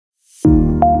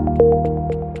Shalom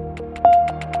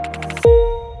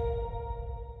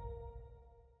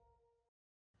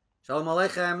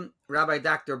Aleichem, Rabbi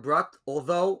Dr. Brutt.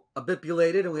 Although a bit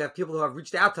belated, and we have people who have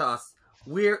reached out to us,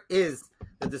 where is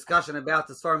the discussion about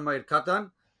the Seforim Moed Katan?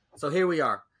 So here we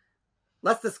are.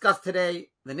 Let's discuss today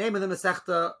the name of the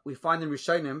Masechta we find in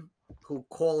Rishonim, who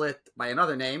call it by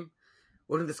another name.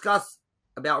 We're going to discuss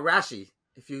about Rashi.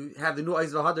 If you have the new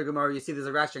Eis V'Hadar Gemara, you see there's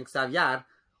a Rashi in Ksav Yad,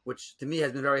 which to me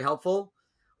has been very helpful.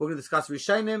 We're going to discuss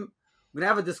Rishonim. We're going to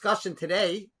have a discussion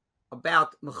today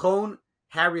about Mechon,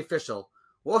 Harry Fischel.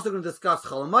 We're also going to discuss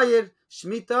Chol Hamoed,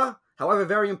 Shemitah. However,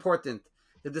 very important,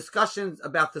 the discussions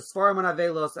about the Seforim and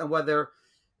Avelos, and whether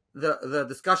the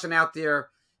discussion out there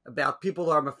about people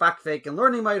who are mefakfek and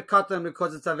learning Moed Katan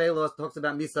because it's Avelos, talks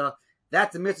about Misa.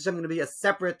 That's a mitzvah going to be a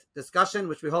separate discussion,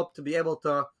 which we hope to be able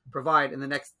to provide in the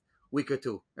next week or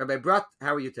two. Rabbi Brutt,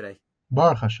 how are you today?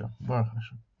 Baruch Hashem. Baruch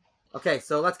Hashem. Okay,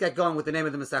 so let's get going with the name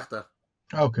of the Masechta.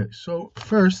 Okay, so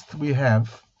first we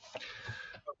have,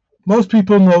 most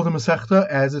people know the Masechta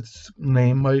as its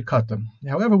name, Moed Katan.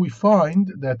 However, we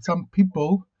find that some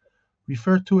people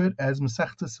refer to it as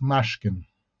Masechtas Mashkin.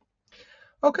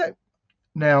 Okay,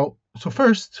 now, so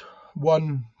first,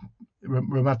 one,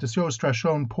 Ramat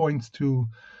Strashon points to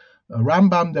a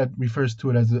Rambam that refers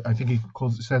to it as, I think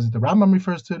says that the Rambam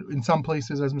refers to it in some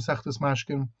places as Masechtas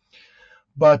Mashkin,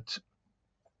 but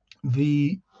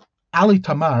the Ali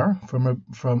Tamar,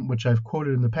 from which I've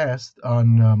quoted in the past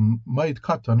on Moed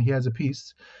Katan, he has a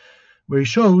piece where he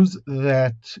shows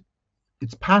that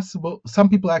it's possible, some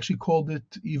people actually called it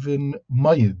even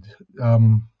Moed,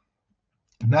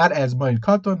 not as Moed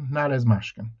Katan, not as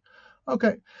Mashkin.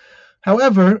 Okay.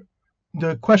 However,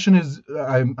 the question is,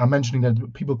 I'm mentioning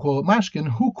that people call it Mashkin.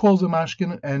 Who calls it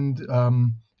Mashkin,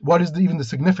 and what is even the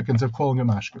significance of calling it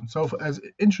Mashkin? So, as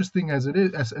interesting as it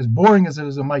is, as boring as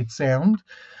it might sound,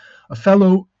 a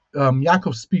fellow,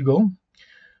 Yaakov Spiegel,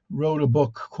 wrote a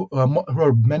book,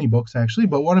 wrote many books actually,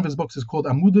 but one of his books is called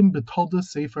Amudim B'Tolda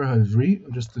Sefer Havri.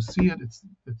 Just to see it,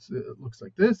 it looks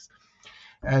like this.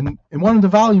 And in one of the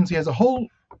volumes, he has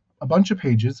a bunch of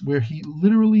pages where he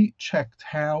literally checked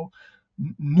how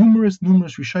numerous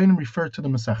Rishonim refer to the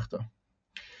Masechta.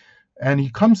 And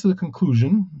he comes to the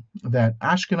conclusion that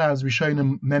Ashkenaz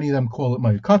Rishonim, many of them call it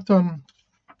Moed Katan.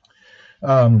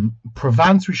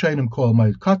 Provence Rishonim call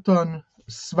Moed Katan.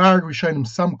 Svarg Rishonim,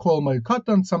 some call Moed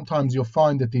Katan. Sometimes you'll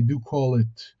find that they do call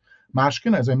it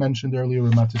Mashkin, as I mentioned earlier,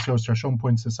 where Matisyahu Strashon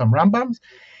points to some Rambams.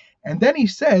 And then he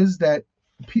says that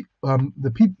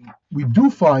the people we do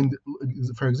find,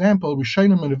 for example,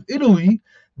 Rishonim of Italy,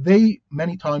 they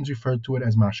many times refer to it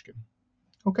as Mashkin.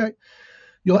 Okay,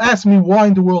 you'll ask me, why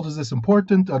in the world is this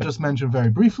important? I'll just mention very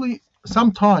briefly.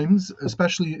 Sometimes,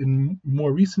 especially in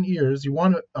more recent years, you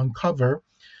want to uncover.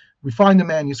 We find a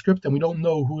manuscript and we don't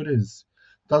know who it is.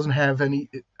 Doesn't have any,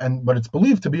 but it's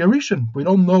believed to be a Rishon. We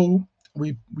don't know.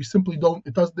 We simply don't.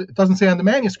 It doesn't say on the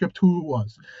manuscript who it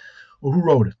was or who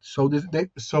wrote it.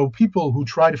 So people who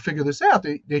try to figure this out,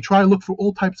 they try to look for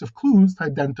all types of clues to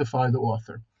identify the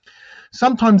author.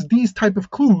 Sometimes these type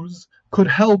of clues could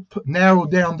help narrow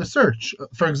down the search.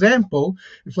 For example,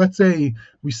 if let's say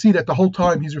we see that the whole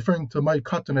time he's referring to Moed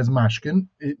Katan as Mashkin,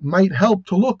 it might help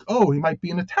to look, he might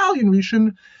be an Italian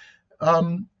Rishon,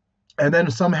 and then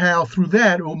somehow through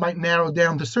that it might narrow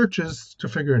down the searches to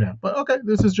figure it out. But okay,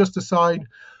 this is just a side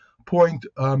point,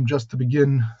 just to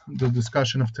begin the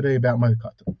discussion of today about Moed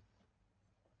Katan.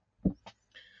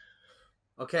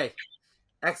 Okay,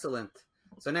 excellent.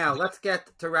 So now let's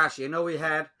get to Rashi. I know we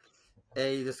had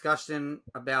a discussion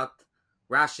about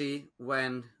Rashi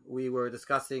when we were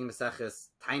discussing Maseches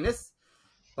Tainis,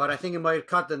 but I think in Moed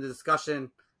Katan the discussion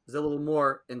is a little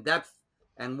more in depth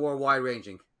and more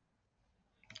wide-ranging.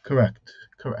 Correct.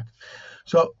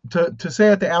 So to say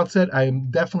at the outset, I am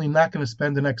definitely not going to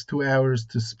spend the next 2 hours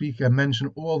to speak and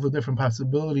mention all the different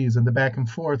possibilities and the back and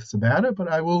forths about it, but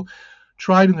I will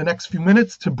try in the next few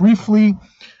minutes to briefly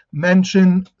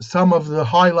mention some of the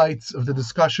highlights of the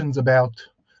discussions about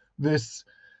this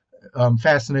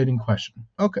fascinating question.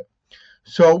 Okay,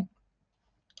 so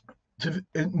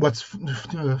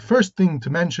the first thing to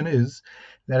mention is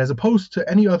that as opposed to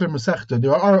any other Masechta,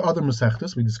 there are other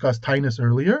Masechtas, we discussed Tainis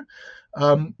earlier,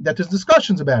 that there's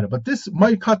discussions about it, but this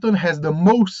Moed Katan has the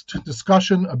most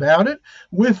discussion about it,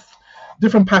 with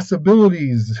different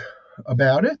possibilities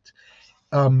about it,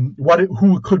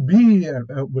 who it could be,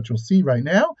 which we'll see right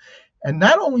now. And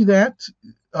not only that,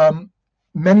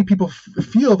 many people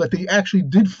feel that they actually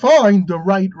did find the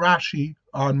right Rashi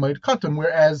on Moed Katan,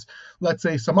 whereas, let's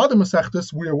say, some other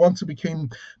Masechtas, where once it became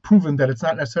proven that it's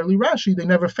not necessarily Rashi, they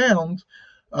never found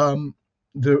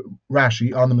the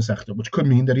Rashi on the Masechta, which could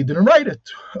mean that he didn't write it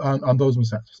on those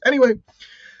Masechtas. Anyway,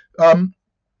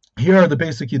 here are the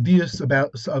basic ideas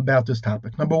about this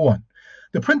topic. Number one,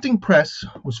 the printing press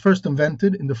was first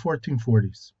invented in the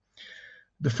 1440s.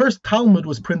 The first Talmud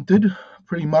was printed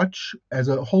pretty much as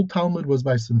a whole Talmud was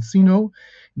by Sensino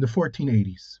in the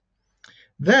 1480s.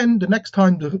 Then the next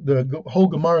time the whole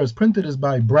Gemara is printed is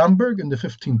by Bramberg in the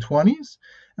 1520s,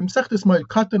 and Masechtas Moed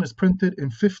Katan is printed in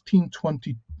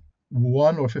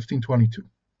 1521 or 1522.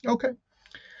 Okay.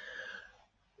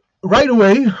 Right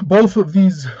away, both of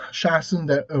these shasin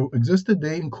that existed,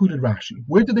 they included Rashi.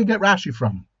 Where did they get Rashi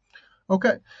from?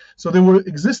 Okay, so there were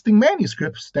existing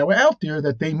manuscripts that were out there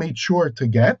that they made sure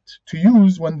to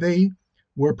use when they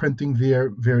were printing their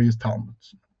various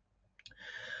Talmuds.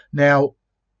 Now,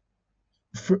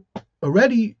 for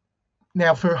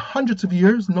hundreds of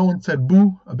years, no one said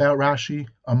boo about Rashi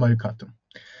on Moed Katan.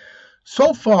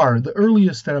 So far, the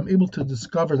earliest that I'm able to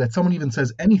discover that someone even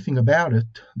says anything about it,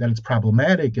 that it's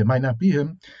problematic, it might not be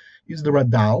him, is the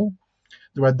Radal.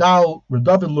 The Radal,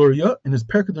 Radavid Luria, in his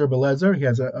Perkei Belezer, he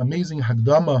has an amazing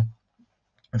Hagdama,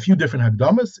 a few different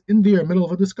Hagdamas. In the middle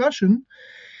of a discussion,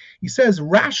 he says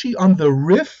Rashi on the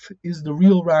Rif is the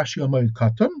real Rashi on Moed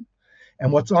Katan,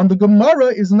 and what's on the Gemara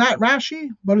is not Rashi,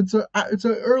 but it's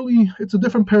a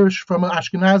different parish from an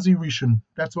Ashkenazi Rishon.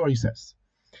 That's what he says.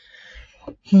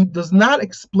 He does not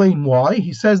explain why.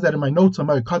 He says that in my notes on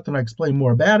Moed Katan I explain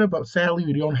more about it, but sadly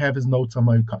we don't have his notes on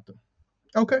Moed Katan.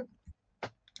 Okay.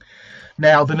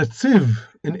 Now the Netziv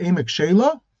in Emek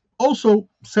Sheila also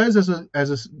says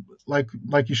like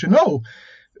you should know,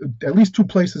 at least two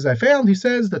places I found, he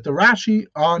says that the Rashi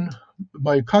on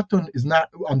Moed Katan is not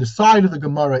on the side of the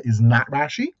Gemara is not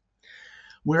Rashi,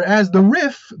 whereas the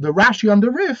Rashi on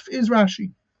the Rif is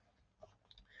Rashi.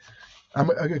 I'll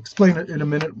explain it in a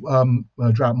minute,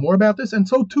 drop more about this. And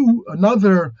so too,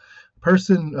 another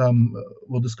person,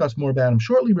 we'll discuss more about him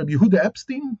shortly, Rabbi Yehuda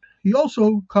Epstein, he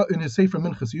also, in his Sefer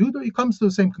Minchas Yehuda, he comes to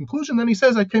the same conclusion. Then he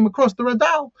says, I came across the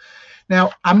Radal.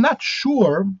 Now, I'm not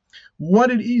sure what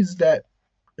it is that,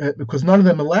 because none of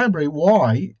them elaborate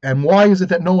why, and why is it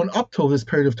that no one up till this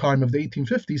period of time of the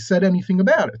 1850s said anything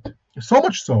about it. So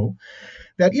much so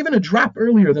that even a drop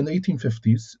earlier than the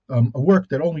 1850s, a work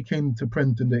that only came to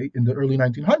print in the early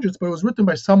 1900s, but it was written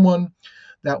by someone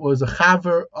that was a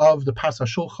chaver of the Pas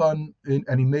HaShulchan,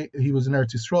 and he was in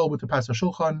Eretz Yisrael with the Pas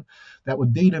HaShulchan, that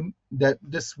would date him, that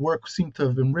this work seemed to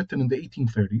have been written in the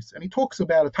 1830s. And he talks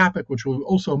about a topic which we'll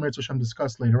also, Meretz Hashem,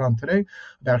 discuss later on today,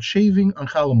 about shaving on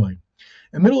Chol Hamoed.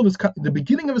 In the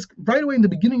beginning of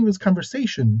his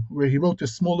conversation, where he wrote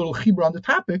this small little chibur on the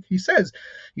topic, he starts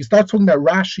talking about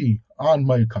Rashi on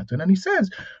Moed Katan, and he says,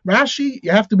 Rashi,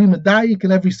 you have to be medayik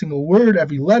in every single word,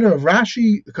 every letter of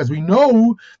Rashi, because we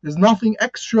know there's nothing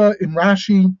extra in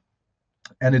Rashi,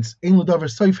 and it's ein l'davar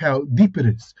soif how deep it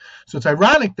is. So it's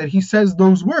ironic that he says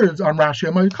those words on Rashi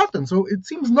on Moed Katan. So it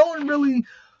seems no one really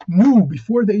knew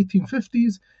before the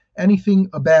 1850s anything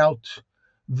about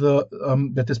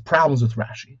that there's problems with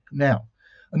Rashi. Now,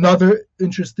 another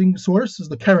interesting source is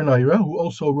the Keren Oira, who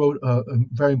also wrote a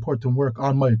very important work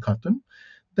on Moed Katan.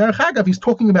 Derech Agav, he's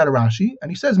talking about a Rashi,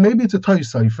 and he says maybe it's a Toy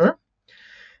Cipher,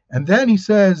 and then he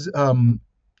says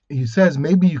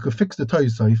maybe you could fix the Toy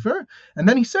Cipher, and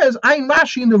then he says I'm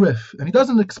Rashi in the Rif, and he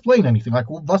doesn't explain anything like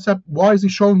why is he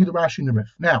showing you the Rashi in the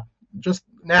Rif. Now, just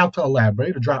now to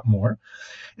elaborate or drop more.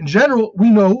 In general, we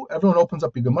know everyone opens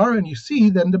up the Gemara and you see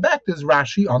that in the back there's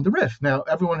Rashi on the Rif. Now,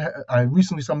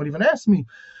 recently somebody even asked me,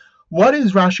 what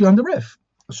is Rashi on the Rif?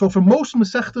 So for most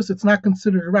Masechtas, it's not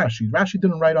considered a Rashi. Rashi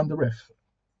didn't write on the Rif.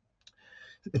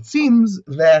 It seems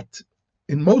that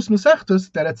in most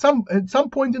Masechtas, that at some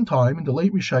point in time, in the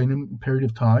late Rishonim period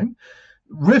of time,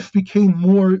 Rif became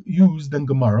more used than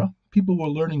Gemara. People were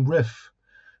learning Rif,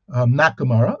 not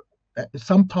Gemara.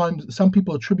 Sometimes some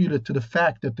people attribute it to the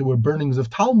fact that there were burnings of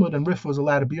Talmud and Rif was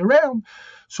allowed to be around,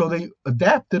 so they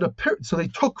adapted so they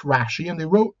took Rashi and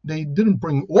they didn't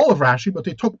bring all of Rashi, but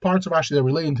they took parts of Rashi that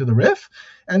related to the Rif,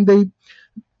 and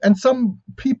some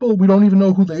people, we don't even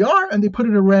know who they are, and they put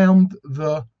it around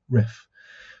the Rif.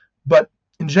 But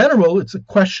in general, it's a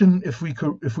question if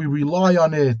we rely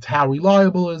on it, how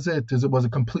reliable is it? Was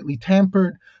it completely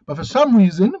tampered? But for some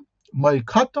reason, Moed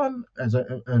Katan, as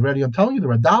I'm telling you, the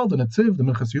Radal, the Netziv, the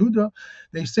Minchas Yehuda,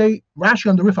 they say Rashi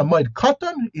on the Rif on Moed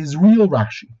Katan is real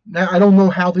Rashi. Now, I don't know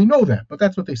how they know that, but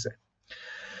that's what they say.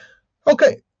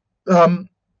 Okay.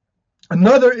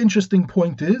 Another interesting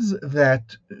point is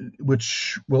that,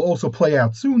 which will also play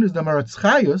out soon, is the Maratz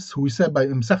Chayas, who we said by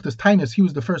Masechtas Tainus, he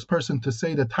was the first person to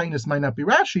say that Tainus might not be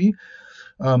Rashi.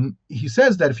 He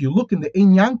says that if you look in the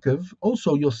Ein Yankov,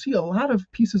 also you'll see a lot of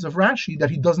pieces of Rashi that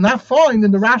he does not find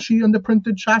in the Rashi and the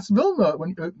printed Shas Vilna.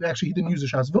 Actually, he didn't use the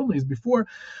Shas Vilna before,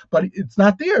 but it's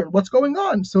not there. What's going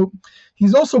on? So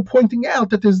he's also pointing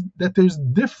out that there's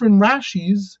different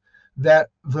Rashis, that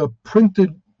the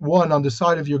printed one on the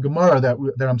side of your Gemara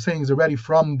that I'm saying is already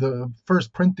from the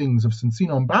first printings of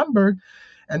Cincino and Bamberg,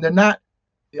 and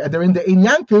they're in the Ein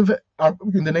Yankov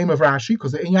in the name of Rashi,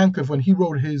 because the Ein Yankov, when he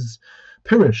wrote his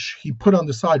Peirush, he put on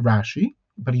the side Rashi,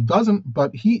 but he doesn't.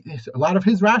 But a lot of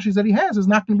his Rashis that he has is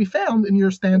not going to be found in your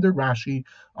standard Rashi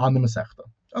on the Masechta.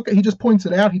 Okay, he just points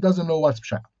it out. He doesn't know what's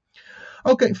pshat.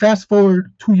 Okay, fast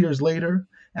forward 2 years later,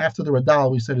 after the Radal,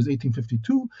 we said is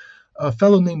 1852. A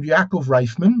fellow named Yaakov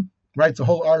Reifman writes a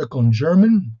whole article in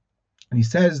German, and he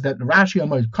says that Rashi on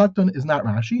Moed Katan is not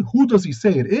Rashi. Who does he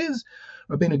say it is?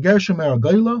 Rabbeinu Gershom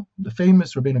Meragayla, the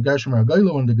famous Rabbeinu Gershom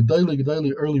Meragayla, one of the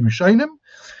Gedolei early Rishonim.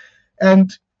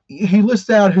 And he lists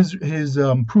out his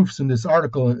proofs in this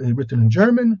article written in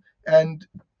German, and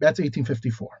that's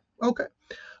 1854. Okay.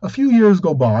 A few years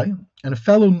go by, and a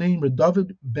fellow named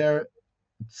David Ber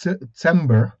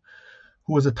Zember,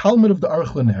 who was a Talmud of the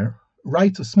Aruch LaNer,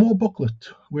 writes a small booklet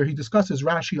where he discusses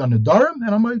Rashi on the Darim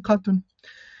and on Moed Katan.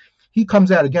 He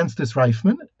comes out against this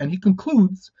Reifman, and he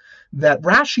concludes that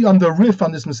Rashi on the Rif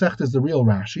on this Masechta is the real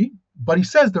Rashi, but he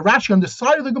says the Rashi on the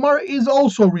side of the Gemara is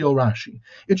also real Rashi.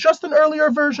 It's just an earlier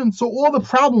version, so all the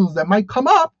problems that might come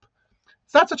up,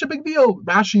 it's not such a big deal.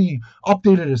 Rashi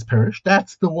updated his Peirush.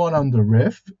 That's the one on the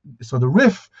Rif. So the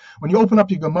Rif, when you open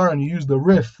up your Gemara and you use the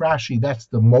Rif Rashi, that's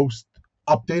the most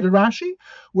updated Rashi,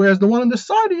 whereas the one on the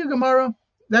side of your Gemara,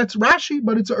 that's Rashi,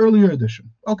 but it's an earlier edition.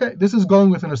 Okay, this is going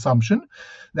with an assumption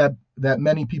that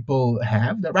many people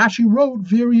have, that Rashi wrote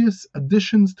various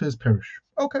additions to his Peirush.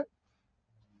 Okay.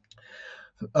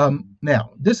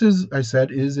 Now, this is, I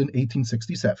said, is in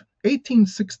 1867.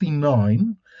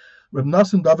 1869, Reb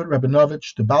Nassim David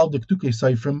Rabinovich, the Baal Diktukei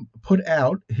Seforim, put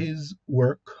out his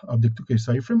work of Diktukei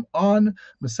Seforim on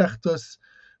Masechtas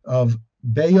of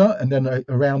Beya, and then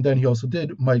around then he also did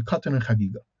Moed Katan and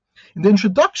Chagiga. In the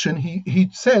introduction, he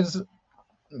says,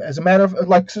 as a matter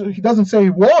of, he doesn't say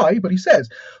why, but he says,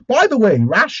 by the way,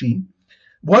 Rashi,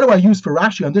 what do I use for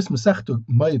Rashi on this Masechta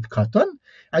Moed Katan?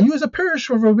 I use a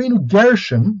Peirush of Rabbeinu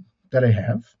Gershom that I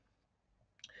have,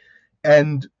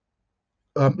 and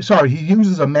he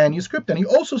uses a manuscript, and he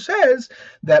also says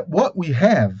that what we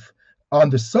have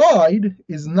on the side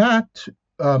is not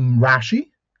Rashi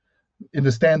in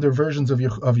the standard versions of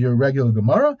your regular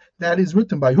Gemara. That is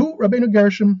written by who? Rabbeinu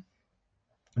Gershom.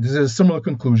 This is a similar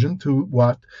conclusion to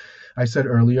what I said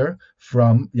earlier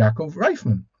from Yaakov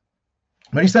Reifman.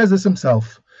 But he says this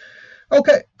himself.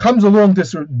 Okay, comes along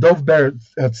this Dov Ber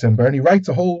Zember, and he writes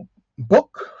a whole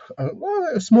book,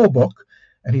 a small book,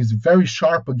 and he's very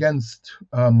sharp against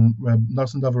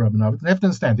Nassim David Rabinovich. And they have to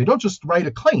understand, they don't just write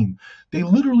a claim. They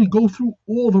literally go through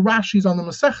all the Rashis on the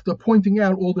Masechta, pointing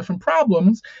out all different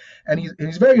problems, and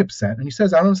he's very upset. And he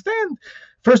says, I don't understand.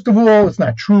 First of all, it's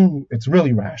not true. It's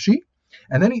really Rashi.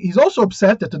 And then he's also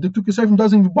upset that the Diktukei Seforim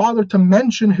doesn't even bother to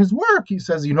mention his work. He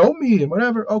says, you know me, and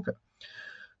whatever. Okay.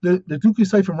 The Diktukei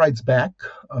Seforim writes back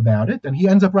about it, and he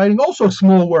ends up writing also a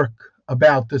small work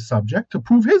about this subject to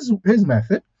prove his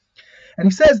method. And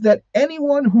he says that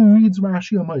anyone who reads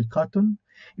Rashi on Moed Katan,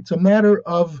 it's a matter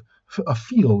of a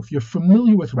feel. If you're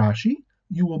familiar with Rashi,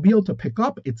 you will be able to pick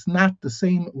up. It's not the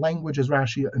same language as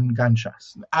Rashi and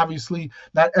Ganshas. Obviously,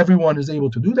 not everyone is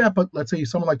able to do that, but let's say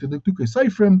someone like the Diktukei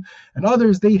Seforim and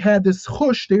others, they had this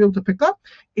chush they were able to pick up.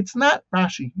 It's not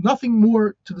Rashi. Nothing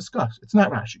more to discuss. It's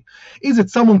not Rashi. Is it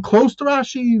someone close to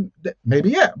Rashi?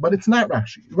 Maybe, yeah, but it's not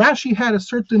Rashi. Rashi had a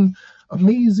certain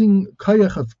amazing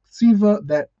kayach of tsiva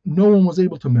that no one was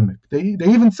able to mimic. They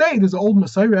even say, there's an old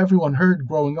Messiah everyone heard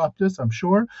growing up this, I'm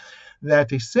sure, that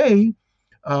they say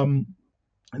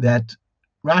that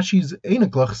Rashi's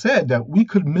Einiklach said that we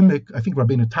could mimic, I think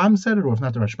Rabbeinu Tam said it, or if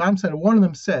not the Rashbam said it, one of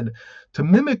them said, to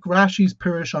mimic Rashi's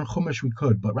Peirush on Chumash we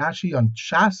could, but Rashi on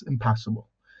Shas, impossible.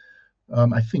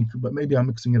 I think, but maybe I'm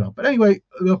mixing it up. But anyway,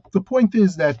 the point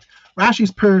is that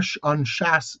Rashi's Peirush on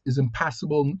Shas is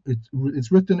impossible.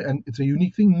 It's written, and it's a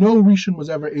unique thing. No Rishon was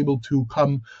ever able to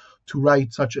come to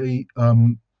write such a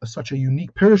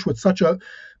unique Peirush with such a.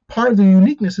 Part of the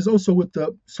uniqueness is also with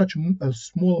such a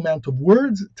small amount of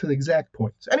words to the exact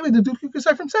points. Anyway, the Diktukei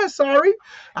Seforim says, sorry,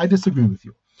 I disagree with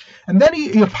you. And then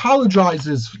he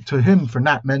apologizes to him for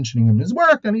not mentioning him in his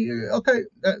work, and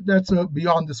that's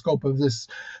beyond the scope of this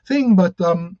thing, but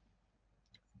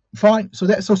fine.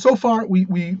 So far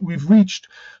we've reached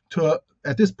to,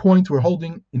 at this point we're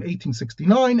holding in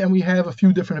 1869, and we have a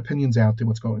few different opinions out there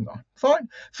what's going on. Fine.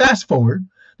 Fast forward.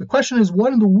 The question is,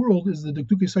 what in the world is the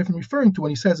Dukduke Seforim referring to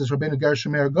when he says it's Rabbeinu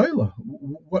Gershom Goyla?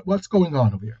 What's going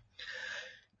on over here?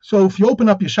 So if you open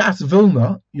up your Shas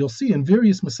Vilna, you'll see in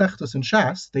various Masechtas and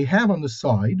Shas, they have on the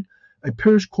side a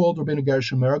Pirush called Rabbeinu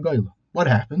Gershom Goyla. What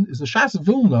happened is the Shas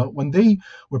Vilna, when they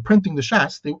were printing the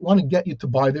Shas, they want to get you to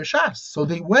buy their Shas. So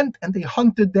they went and they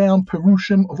hunted down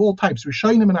Peirushim of all types,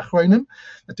 Rishonim and Achronim,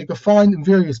 that they could find in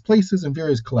various places and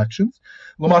various collections.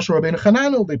 L'mashal Rabbeinu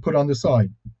Chananel, they put on the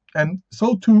side. And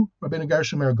so too, Rabbeinu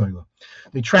Gershom Goyla.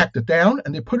 They tracked it down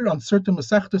and they put it on certain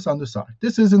Masechtas on the side.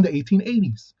 This is in the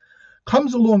 1880s.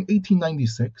 Comes along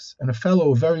 1896, and a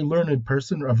fellow, a very learned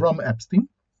person, Avram Epstein,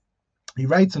 he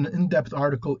writes an in-depth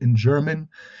article in German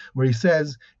where he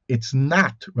says it's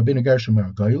not Rabbeinu Gershom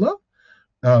Goyla.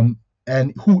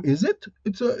 And who is it?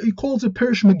 He calls it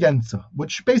Peirushim Megenza,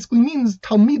 which basically means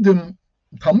Talmidim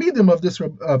of this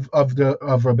of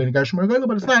Rabbeinu Gershom Goyla,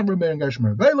 but it's not Rabbeinu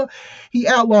Gershom Goyla. He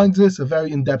outlines this, a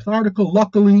very in-depth article.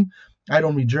 Luckily, I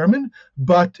don't read German,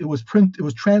 but it was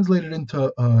translated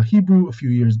into Hebrew a few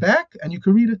years back, and you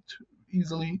can read it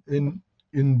easily in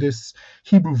this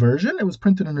Hebrew version. It was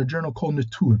printed in a journal called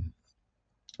Netuim.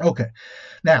 Okay,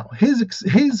 now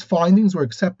his findings were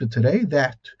accepted today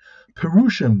that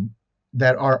Peirushim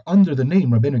that are under the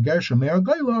name Rabbeinu Gershom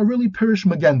Goyla are really Pirush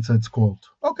Megenza, it's called.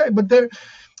 Okay, but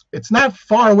it's not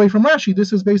far away from Rashi.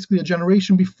 This is basically a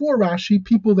generation before Rashi.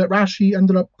 People that Rashi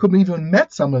couldn't even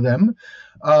met some of them,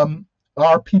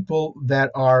 are people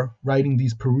that are writing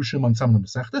these Peirushim on some of the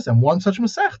Masechtas, and one such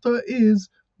Masechta is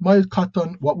Moed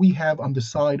Katan, what we have on the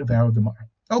side of our Gemara.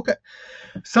 Okay,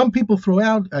 some people throw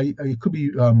out, it could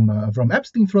be from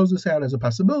Epstein throws this out as a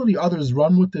possibility. Others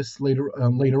run with this later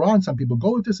on. Some people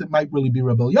go with this. It might really be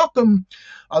Rabbi Yochum.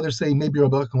 Others say maybe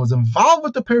Rabbi Yochum was involved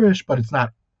with the Pirush, but it's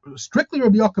not strictly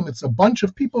Rabbi Yochum. It's a bunch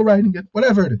of people writing it,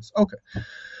 whatever it is. Okay.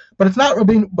 But it's not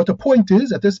Rabbeinu. But the point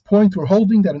is, at this point, we're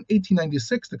holding that in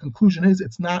 1896, the conclusion is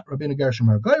it's not Rabbeinu Gershom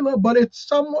Goyla, but it's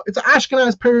an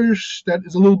Ashkenaz Pirush that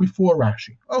is a little before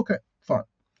Rashi. Okay, fine.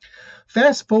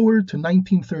 Fast forward to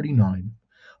 1939,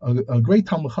 a great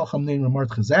Talmud Chacham named Ramar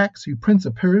Chazak, so he prints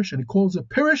a Pirush and he calls it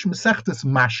Pirush Masechtas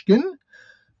Mashkin,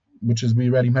 which is, we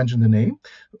already mentioned the name,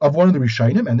 of one of the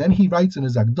Rishonim, and then he writes in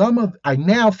his Akdama, I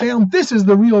now found this is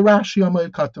the real Rashi on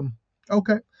Moed Katan.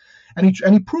 Okay. And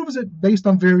he proves it based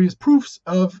on various proofs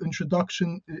of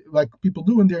introduction, like people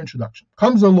do in their introduction.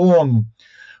 Comes along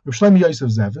Rav Shlomo Yosef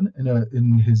Zevin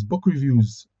in his book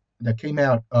reviews that came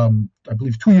out, I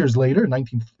believe, 2 years later,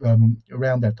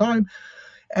 around that time,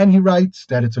 and he writes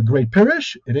that it's a great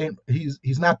Pirush.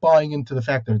 He's not buying into the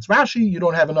fact that it's Rashi. You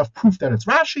don't have enough proof that it's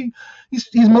Rashi. He's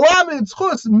Malamed, it's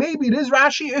Chus. Maybe it is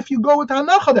Rashi if you go with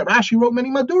Hanacha that Rashi wrote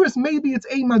many Maduras. Maybe it's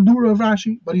a Madura of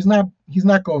Rashi, but he's not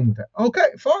going with that.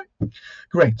 Okay, fine.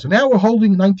 Great. So now we're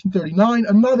holding 1939.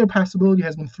 Another possibility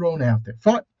has been thrown out there.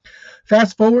 Fine.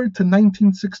 Fast forward to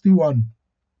 1961.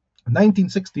 In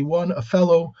 1961, a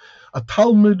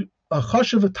Talmud, a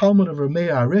Chashav, a Talmud of Ramei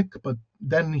Arik, but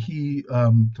then he,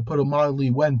 to put it mildly,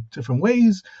 went different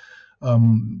ways.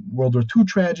 World War II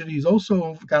tragedies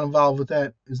also got involved with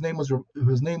that. His name was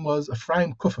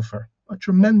Ephraim Kufafer, a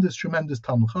tremendous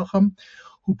Talmud Chacham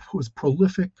who was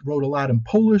prolific, wrote a lot in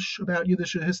Polish about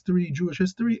Yiddish history, Jewish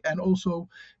history, and also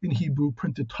in Hebrew,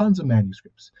 printed tons of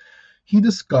manuscripts. He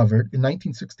discovered in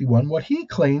 1961 what he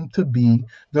claimed to be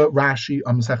the Rashi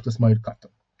on Masechtas Moed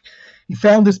Katan. He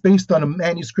found this based on a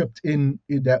manuscript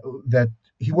that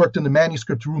he worked in the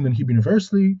manuscript room in Hebrew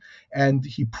University, and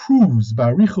he proves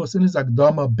Barichos in his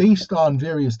Akdama based on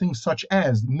various things, such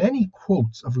as many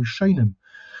quotes of Rishonim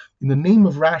in the name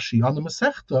of Rashi on the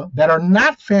Masechta that are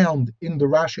not found in the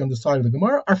Rashi on the side of the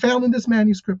Gemara, are found in this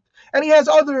manuscript. And he has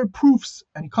other proofs,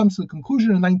 and he comes to the conclusion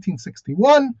in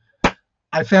 1961,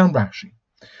 I found Rashi.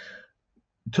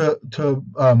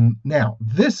 Now,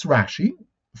 this Rashi,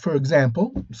 for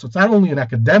example, so it's not only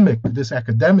this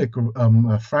academic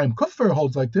Ephraim Kufafer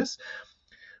holds like this.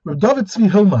 Rav David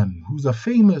Tzvi Hillman, was a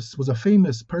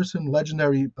famous person,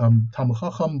 legendary Talmud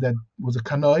Chacham that was a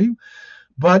Kanai,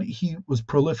 but he was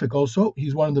prolific also.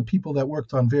 He's one of the people that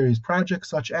worked on various projects,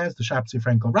 such as the Shapsi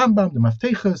Frankel Rambam, the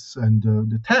Mafteches, and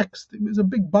the text. He was a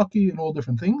big bucky and all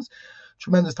different things.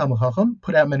 Tremendous Talmud Chacham,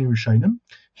 put out many Rishonim.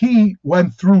 He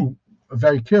went through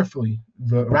very carefully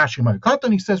the Rashi Moed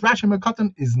Katan. He says Rashi Moed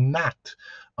Katan is not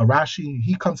a Rashi.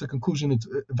 He comes to the conclusion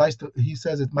he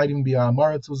says it might even be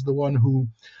Amaretz was the one who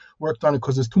worked on it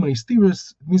because there's too many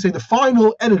steers. We say the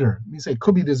final editor. We say it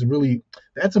could be there's really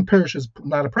the Etzem Parish is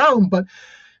not a problem, but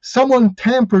someone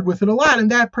tampered with it a lot, and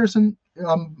that person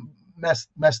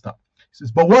messed up. He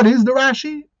says, but what is the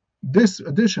Rashi? This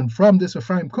edition from this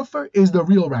Ephraim Kufafer is the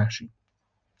real Rashi.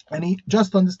 And he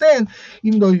just understand,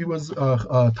 even though he was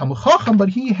Talmid Chacham, but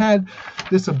he had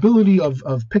this ability of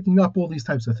picking up all these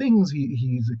types of things.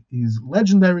 He's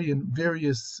legendary in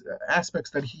various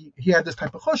aspects that he had this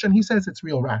type of chush, and he says it's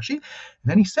real Rashi. And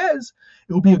then he says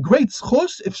it would be a great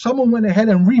schus if someone went ahead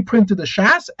and reprinted the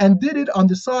Shas and did it on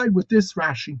the side with this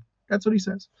Rashi. That's what he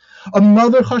says.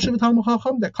 Another Chashav Talmid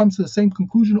Chacham that comes to the same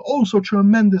conclusion, also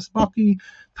tremendous Baki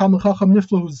Talmid Chacham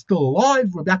Nifla, who's still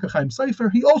alive, Rebecca Chaim Sefer.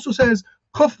 He also says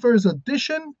Kuffer's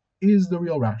edition is the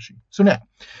real Rashi. So now,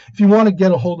 if you want to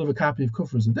get a hold of a copy of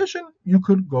Kuffer's edition, you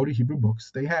could go to Hebrew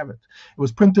Books. They have it. It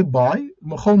was printed by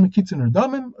Mechol Mekitzin or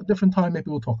Damim. A different time,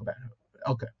 maybe we'll talk about it.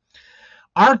 Okay.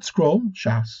 Art Scroll,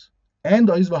 Shas, and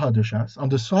Oiz V'Hadar Shas, on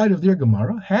the side of their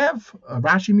Gemara, have a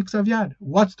Rashi Miksav Yad.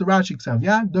 What's the Rashi Miksav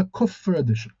Yad? The Kuffer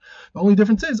edition. The only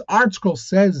difference is, Art Scroll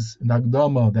says in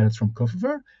Agdama that it's from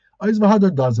Kuffer, Oiz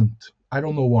V'Hadar doesn't. I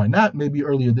don't know why not. Maybe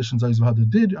early editions Oiz V'Hadar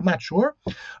did. I'm not sure.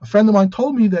 A friend of mine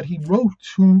told me that he wrote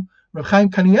to Reb Chaim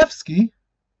Kanievsky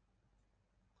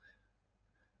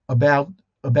about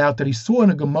that he saw in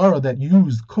a Gemara that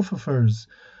used Kuffer's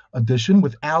edition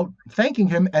without thanking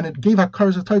him, and it gave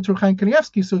Hakaras Hatayt to Reb Chaim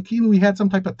Kanievsky. So Kilu, he had some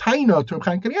type of taina to Reb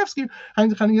Chaim Kanievsky. Chaim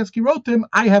Kanievsky wrote to him,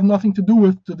 I have nothing to do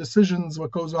with the decisions,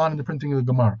 what goes on in the printing of the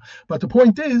Gemara. But the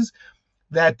point is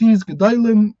that these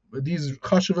Gedalim, these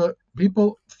Chashava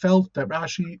people, felt that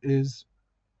Rashi is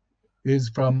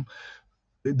from,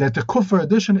 that the Kuffer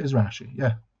edition is Rashi.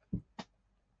 Yeah.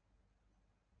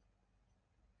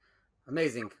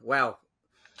 Amazing. Wow.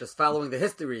 Just following the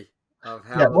history of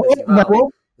how this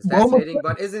evolved is fascinating.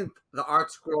 But isn't the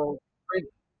Art Scroll print?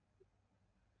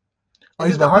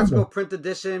 Is the Art Scroll print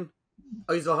edition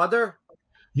Oiz V'Hadar?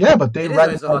 Yeah, but they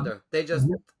write. They just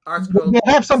Art Scroll. They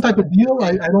have some type of deal.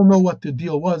 I don't know what the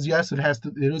deal was. Yes, it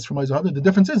is from Oiz V'Hadar. The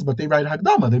difference is, but they write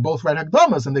Hagdama. They both write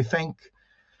Hagdamas, and they think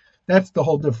that's the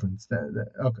whole difference.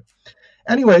 Okay.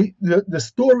 Anyway, the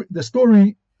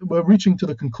story. We're reaching to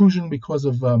the conclusion because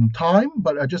of time,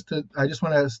 but I just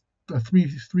want to ask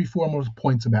three, four more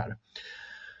points about it.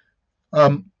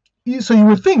 So you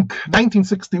would think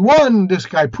 1961, this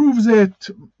guy proves it.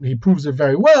 He proves it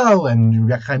very well,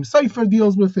 and Chaim Sefer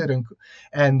deals with it,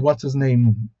 and what's his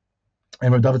name,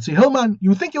 and David C. Hillman.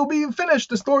 You would think it'll be finished.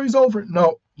 The story's over.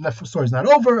 No, the story's not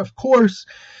over. Of course,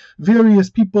 various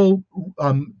people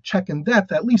check in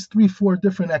depth. At least 3-4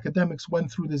 different academics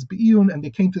went through this be'iyun, and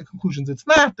they came to the conclusions it's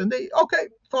not. And they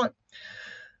fine.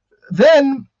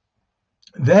 Then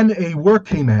a work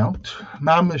came out,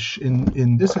 mamish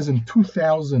in this is in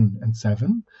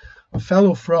 2007. A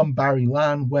fellow from Bar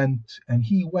Ilan went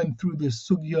through this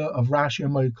sugya of Rashi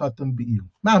and Moed Katan be'iyun.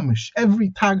 Mamish, every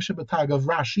tag shabbatag of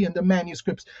Rashi and the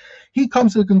manuscripts, he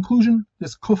comes to the conclusion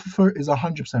this kuffer is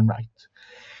 100% right.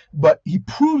 But he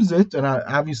proves it, and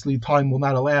obviously time will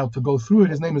not allow to go through it.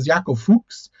 His name is Yaakov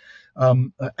Fuchs.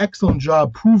 An excellent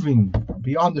job proving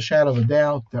beyond the shadow of a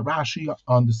doubt that Rashi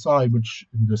on the side, which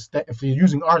if you're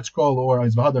using Art Scroll or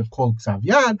Oiz V'Hadar called Ksav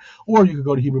Yad, or you could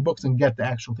go to Hebrew Books and get the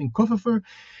actual thing, Kufafer,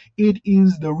 it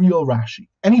is the real Rashi.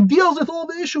 And he deals with all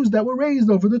the issues that were raised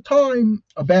over the time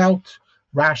about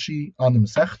Rashi on the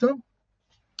Masechta.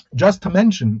 Just to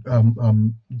mention,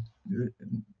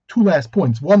 two last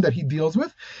points. One that he deals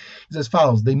with is as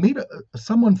follows. They made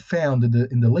someone found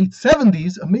in the late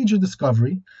 70s a major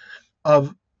discovery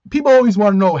of, people always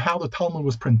want to know how the Talmud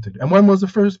was printed and when was it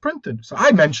first printed. So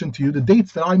I mentioned to you the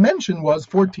dates that I mentioned was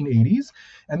 1480s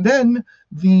and then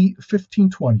the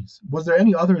 1520s. Was there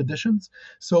any other editions?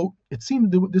 So it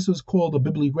seemed this was called a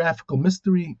bibliographical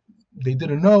mystery. They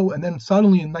didn't know, and then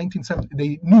suddenly in 1970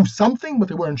 they knew something, but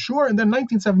they weren't sure. And then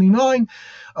 1979,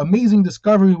 amazing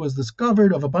discovery was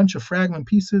discovered of a bunch of fragment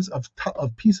pieces of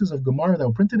pieces of Gemara that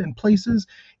were printed in places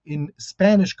in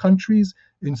Spanish countries,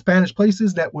 in Spanish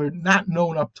places that were not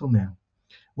known up till now.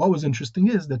 What was interesting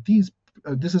is that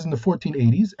this is in the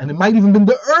 1480s, and it might even been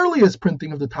the earliest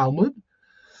printing of the Talmud.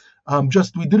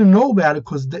 Just we didn't know about it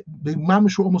because they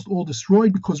mamish were almost all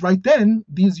destroyed, because right then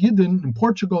these Yidden in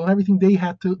Portugal and everything, they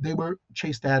were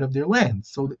chased out of their land,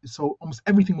 so almost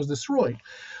everything was destroyed.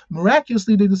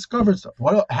 Miraculously they discovered stuff.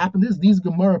 What happened is these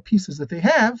Gemara pieces that they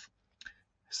have,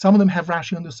 some of them have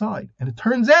Rashi on the side, and it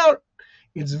turns out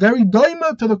it's very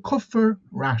daima to the Kuffer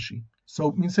Rashi.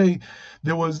 So we say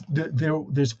there's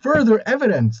further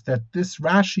evidence that this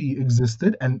Rashi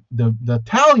existed, and the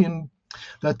Italian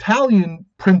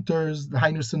printers, the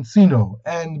Heiner Sensino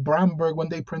and Bramberg, when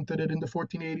they printed it in the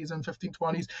 1480s and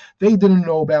 1520s, they didn't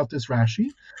know about this Rashi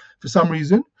for some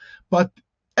reason. But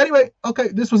anyway, okay,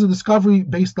 this was a discovery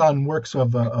based on works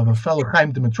of a fellow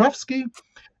Chaim Dimitrovsky,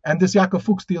 And this Yaakov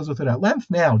Fuchs deals with it at length.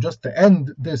 Now, just to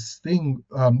end this thing,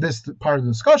 this part of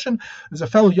the discussion, there's a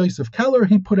fellow Yosef Keller.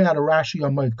 He put out a Rashi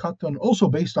on Moed Katan, also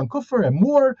based on Kufr and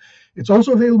more. It's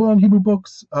also available on Hebrew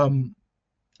books.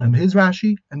 His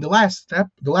Rashi. And the last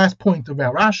point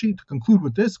about Rashi, to conclude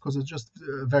with this, because it's just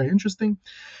very interesting,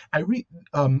 I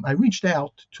reached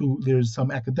out to, there's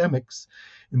some academics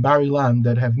in Bar Ilan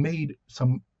that have made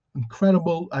some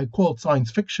incredible, I call it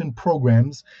science fiction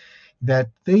programs,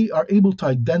 that they are able to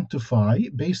identify,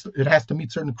 it has to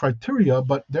meet certain criteria,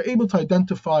 but they're able to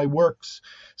identify works.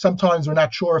 Sometimes we're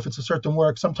not sure if it's a certain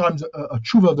work. Sometimes a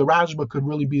tshuva of the Rashba could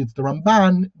really be it's the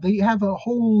Ramban. They have a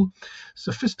whole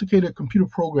sophisticated computer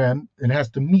program, and it has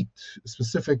to meet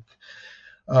specific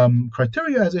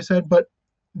criteria, as I said, but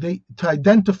to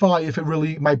identify if it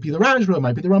really might be the Rashba, it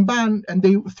might be the Ramban, and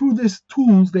through these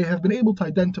tools, they have been able to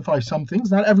identify some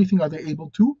things. Not everything are they able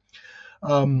to.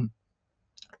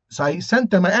 So I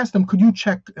asked them, could you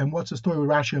check and what's the story with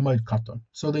Rashi and Moed Katan?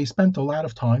 So they spent a lot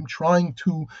of time trying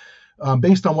to,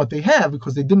 based on what they have,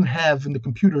 because they didn't have in the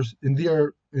computers,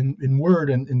 in Word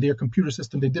and in their computer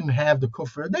system, they didn't have the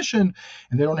Kufr edition,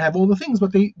 and they don't have all the things,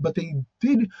 but they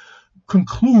did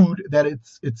conclude that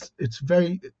it's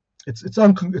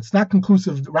not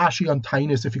conclusive Rashi on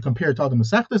Tainus if you compare it to other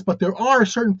Masechtas, but there are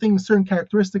certain things, certain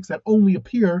characteristics that only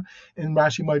appear in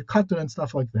Rashi Moed Katan and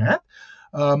stuff like that.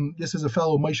 This is a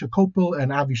fellow Moshe Kopel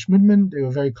and Avi Schmidman. They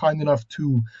were very kind enough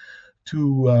to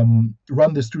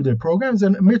run this through their programs.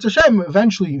 And Mir Hashem,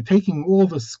 eventually taking all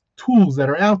the tools that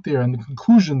are out there and the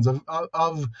conclusions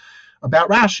about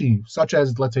Rashi, such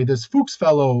as, let's say, this Fuchs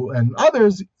fellow and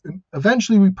others,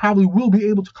 eventually we probably will be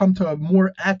able to come to a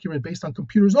more accurate, based on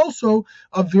computers also,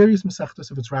 of various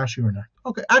Masechtas, if it's Rashi or not.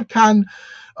 Okay, Ad Kan,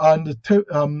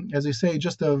 as I say,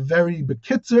 just a very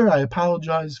bekitzer. I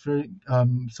apologize for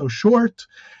so short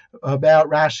about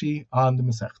Rashi on the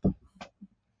Masechta.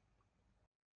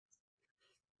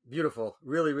 Beautiful.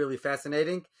 Really, really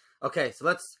fascinating. Okay, so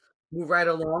let's move right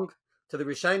along to the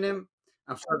Rishonim.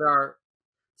 I'm sure there are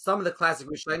some of the classic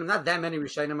Rishonim, not that many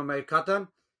Rishonim on Moed Katan.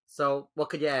 So what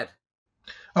could you add?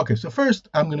 Okay, so first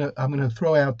I'm gonna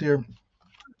throw out there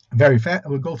very fast.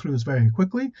 We'll go through this very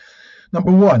quickly.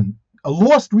 Number one, a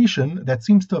lost Rishon that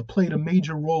seems to have played a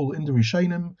major role in the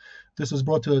Rishonim. This was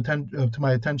brought to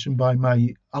my attention by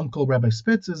my uncle Rabbi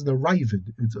Spitz. Is the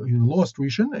Ravid. It's a lost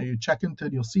Rishon. You check into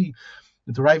it, you'll see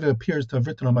that the Ravid appears to have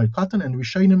written on Moed Katan, and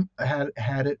Rishonim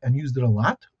had it and used it a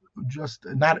lot.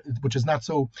 Which is not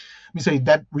so. Let me say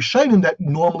that Rishonim that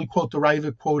normally quote the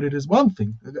Ravid quoted is one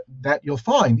thing that you'll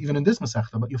find even in this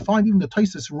Masechta, but you'll find even the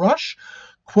Tosfos Rush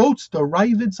quotes the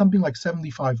Ravid something like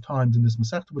 75 times in this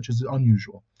Masechta, which is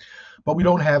unusual. But we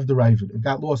don't have the Ravid. It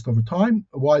got lost over time.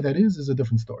 Why that is a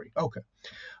different story. Okay.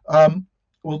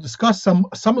 We'll discuss some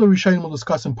of the Rishonim. We'll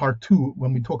discuss in part 2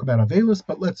 when we talk about Avelis.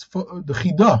 But the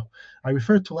Chida. I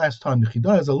referred to last time. The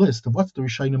Chida is a list of what's the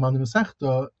Rishonim on the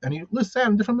Masechta, and he lists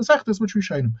out in different Masechtas which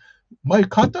Rishonim. Moed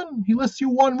Katan, he lists you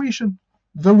one Rishon,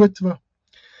 the Ritva.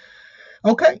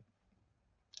 Okay.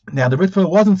 Now the Ritva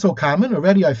wasn't so common.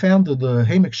 Already I found that the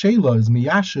Heimek Sheila is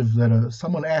Miyashiv, that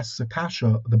someone asks a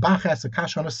kasha, the Bach asks a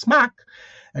kasha on a smak.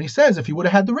 And he says if he would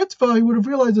have had the Ritva, he would have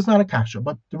realized it's not a kasha.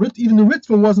 But even the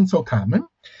Ritva wasn't so common.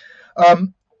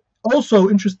 Also,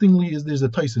 interestingly, there's a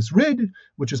Tosfos Rid,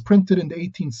 which is printed in the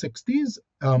 1860s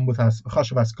with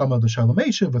Chashav Haskama the Shalom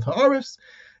Eshev with Ha'aris.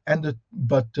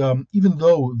 But even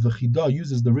though the Chida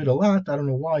uses the Rid a lot, I don't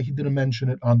know why he didn't mention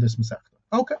it on this Masechta.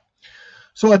 Okay.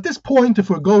 So at this point, if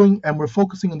we're going and we're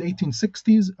focusing on the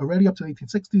 1860s, already up to the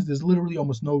 1860s, there's literally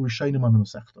almost no Rishonim on the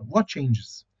Masechta. What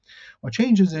changes? What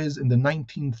changes is in the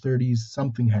 1930s,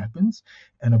 something happens,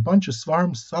 and a bunch of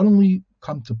Seforim suddenly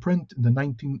come to print in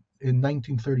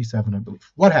 1937, I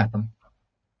believe. What happened?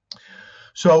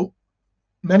 So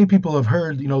many people have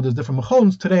heard, there's different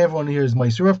Machons. Today, everyone hears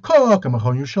Meiser of Koch and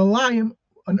Machon Yerushalayim.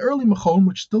 An early Machon,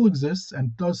 which still exists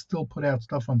and does still put out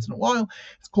stuff once in a while,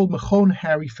 it's called Machon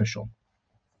Harry Fischel.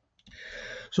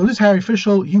 So this Harry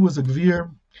Fischel, he was a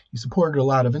Gvir. He supported a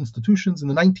lot of institutions. In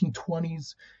the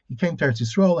 1920s, he came to Eretz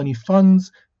Yisrael and he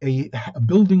funds a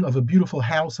building of a beautiful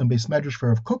house and Beis Medrash for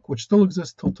Rav Kook, which still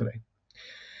exists till today.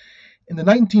 In the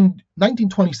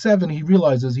 1927, he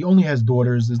realizes he only has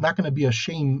daughters. There's not going to be a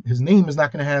shame. His name is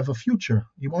not going to have a future.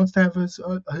 He wants to have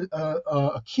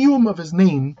a kiyum of his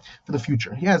name for the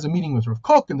future. He has a meeting with Rav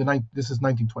Kook, and this is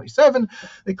 1927.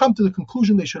 They come to the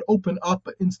conclusion they should open up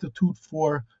an institute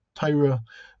for Torah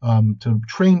to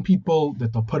train people,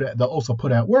 that they'll also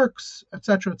put out works,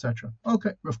 etc., etc.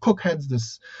 Okay, Rav Kook heads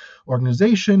this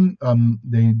organization.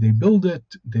 They build it.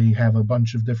 They have a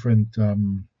bunch of different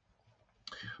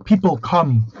people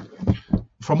come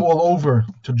from all over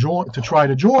to try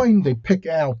to join. They pick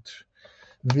out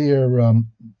they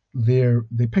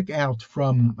pick out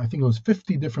from, I think it was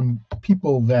 50 different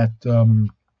people that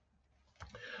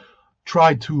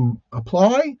tried to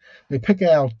apply. They pick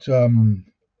out,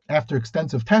 after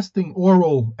extensive testing,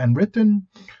 oral and written.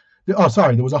 There was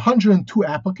 102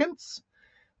 applicants.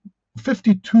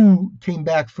 52 came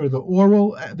back for the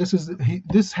oral. This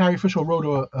Harry Fischel wrote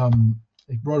a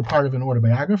part of an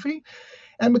autobiography.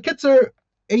 And Mekitzer,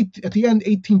 at the end,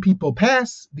 18 people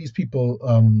pass. These people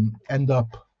end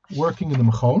up working in the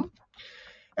Mechon.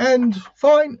 And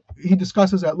fine, he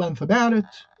discusses at length about it.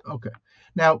 Okay.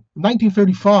 Now,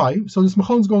 1935, so this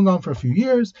Mechon's going on for a few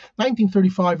years.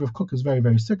 1935, Rav Kook is very,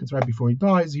 very sick. It's right before he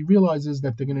dies. He realizes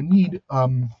that they're going to need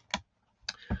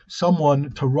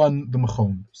someone to run the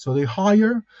Mechon. So they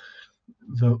hire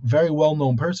the very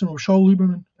well-known person, Rav Shaul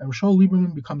Lieberman. And Rav Shaul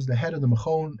Lieberman becomes the head of the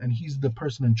Mechon, and he's the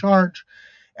person in charge.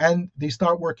 And they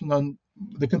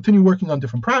continue working on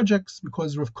different projects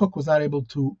because Rav Kook was not able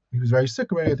to, he was very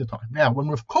sick already at the time. Now, when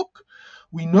Rav Kook,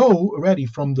 we know already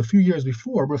from the few years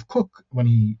before, Rav Kook, when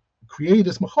he created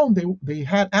this Mechon, they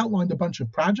had outlined a bunch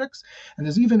of projects, and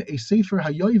there's even a Sefer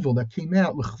HaYovel that came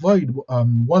out, L'chvoid,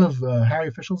 one of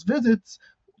Harry Fischel's visits,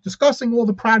 discussing all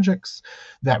the projects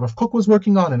that Rav Kook was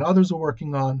working on and others were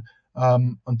working on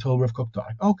until Rav Kook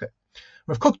died. Okay.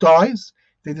 Rav Kook dies.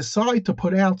 They decide to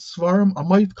put out Seforim, a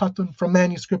Moed Katan, from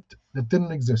manuscript that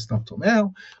didn't exist up till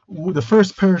now. The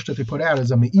first Peirush that they put out is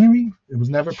a Meiri. It was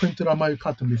never printed on Moed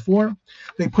Katan before.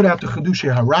 They put out the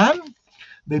Chedushei Haran.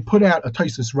 They put out a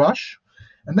Taisus Rush.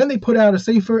 And then they put out a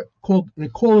Sefer they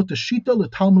call it the Shita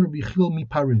L'Talmud Rabbi Chil Mi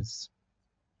Paris.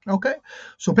 Okay,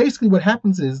 so basically what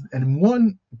happens is, and in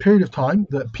one period of time,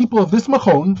 the people of this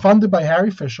Mechon, funded by Harry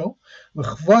Fischel, in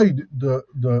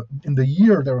the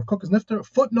year that Rav Kook is nifter,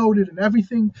 footnoted and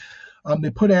everything, they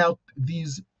put out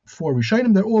these 4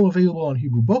 Rishonim. They're all available on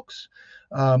Hebrew books,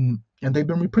 and they've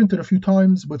been reprinted a few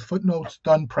times with footnotes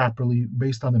done properly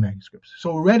based on the manuscripts.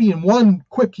 So already in one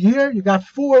quick year, you got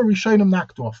 4 Rishonim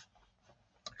knocked off.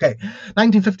 Okay,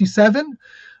 1957.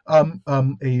 A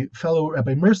fellow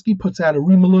Rabbi Mirsky puts out a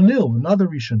Rimalonil, another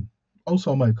Rishon,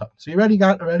 also on my cut. So you already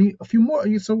got a few more.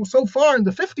 So far in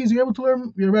the 50s, you're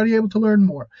already able to learn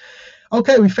more.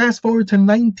 Okay, we fast forward to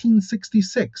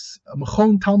 1966.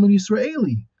 Mechon Talmud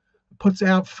Yisraeli puts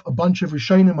out a bunch of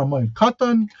Rishonim on my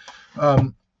Katan.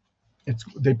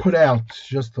 They put out,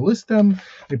 just to list them,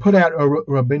 they put out a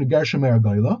Rabbeinu Gershom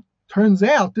Meragayla. Turns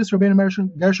out this Rabbeinu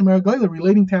Gershom Meragayla,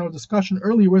 relating to our discussion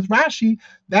earlier with Rashi,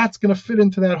 that's going to fit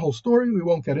into that whole story. We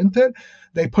won't get into it.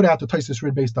 They put out the Taisus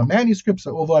Rid based on manuscripts.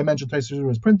 So although I mentioned Taisus Rid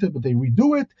was printed, but they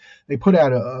redo it. They put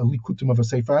out a Likutim of a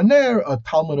Sefer Aner, a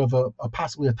Talmud of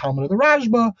possibly a Talmud of the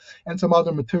Rashba, and some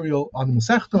other material on the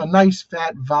Masechta, a nice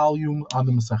fat volume on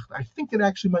the Masechta. I think it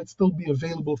actually might still be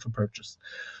available for purchase.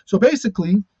 So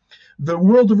basically, the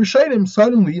world of Rishonim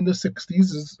suddenly in the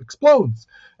 60s explodes.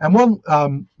 And one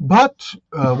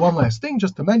last thing,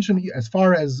 just to mention, as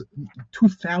far as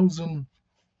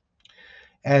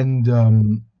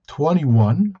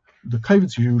 2021, the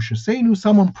Kavitz Yerushaseinu,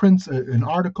 someone prints an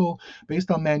article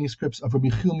based on manuscripts of Rabbi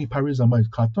Chilmi Paris Moed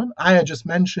Katan. I had just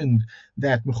mentioned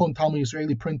that Mechon Talmud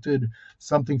Yisraeli printed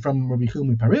something from Rabbi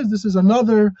Chilmi Paris. This is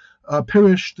another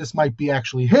Pirish. This might be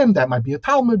actually him. That might be a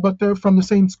Talmud, but they're from the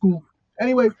same school.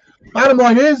 Anyway, bottom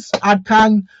line is, Ad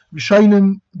Kan,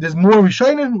 Rishonim, there's more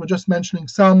Rishonim. We're just mentioning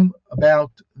some about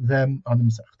them on the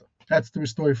Masechta. That's the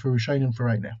story for Rishonim for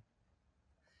right now.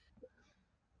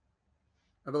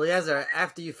 Rabbi Eliezer,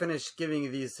 after you finish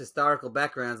giving these historical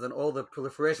backgrounds and all the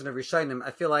proliferation of Rishonim,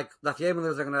 I feel like Daf Yomi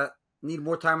are going to need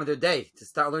more time in their day to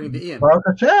start learning the Ian. Baruch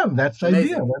Hashem, that's the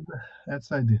idea. That's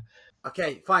the idea.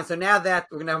 Okay, fine. So now that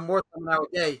we're going to have more time in our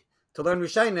day to learn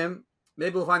Rishonim,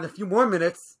 maybe we'll find a few more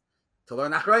minutes to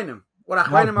learn Achrayim. What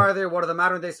Achrayim are there? What are the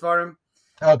modern day Seforim?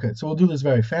 Okay, so we'll do this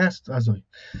very fast.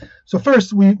 So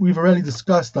first, we've already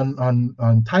discussed on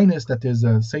Tainus that there's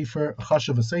a Sefer, a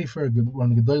Chashav a Sefer,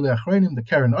 one of the Gedolei Achrayim, the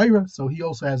Karen Eira. So he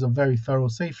also has a very thorough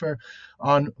Sefer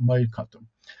on Moed Katan.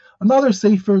 Another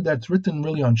Sefer that's written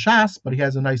really on Shas, but he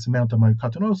has a nice amount of Moed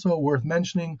Katan also worth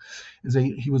mentioning is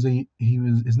his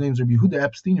name's Rabbi Yehuda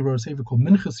Epstein. He wrote a Sefer called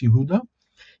Minchas Yehuda.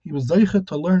 He was zeicha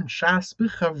to learn Shas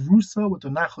b'chavrusa with the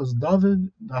Nachos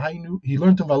David. He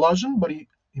learned in Volozhin, but he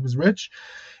was rich,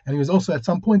 and he was also at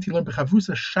some point he learned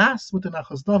b'chavrusa Shas with the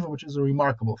Nachos David, which is a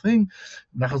remarkable thing.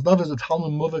 Nachos David is a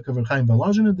Talmud Muvik of Chaim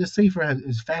Volozhin. This sefer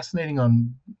is fascinating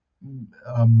on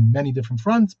many different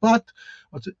fronts. But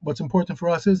what's important for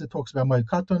us is it talks about Moed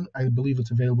Katan. I believe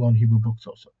it's available on Hebrew books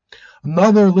also.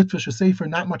 Another Litvish sefer,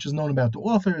 not much is known about the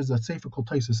author, is a sefer called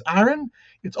Taisus Aaron.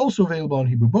 It's also available on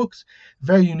Hebrew books.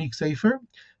 Very unique sefer,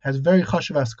 has very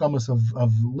chashuv askamas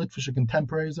of Litvish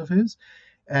contemporaries of his,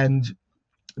 and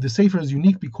the sefer is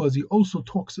unique because he was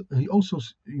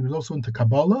also into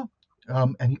Kabbalah,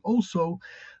 and he also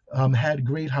had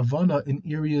great Havana in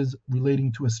areas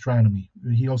relating to astronomy.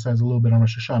 He also has a little bit on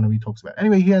Rosh Hashanah he talks about.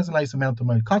 Anyway, he has a nice amount of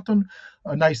Moed Katan,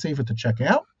 a nice sefer to check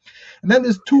out. And then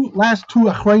there's last two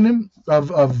achronim of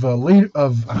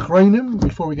achronim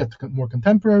before we get to more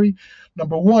contemporary.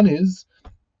 Number one is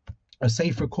a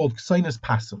sefer called Ksainis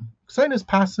Pasim. Ksainis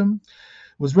Pasim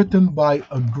was written by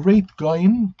a great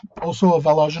Gaon, also a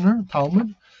Volozhiner,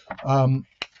 Talmud.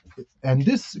 And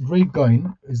this great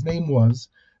Gaon, his name was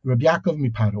Rabbi Yaakov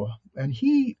Mipadua. And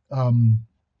he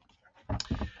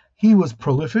was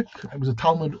prolific. It was a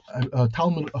chashuv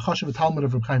Talmud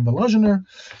of Reb Chaim Volozhiner.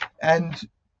 And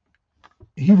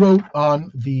he wrote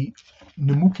on the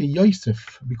Nemuke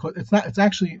Yosef, because it's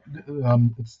the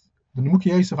Nemuke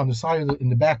Yosef on the side in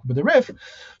the back with the Rif.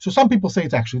 So some people say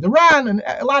it's actually the Ran, and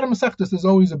a lot of Masechtas there's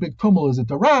always a big tumult. Is it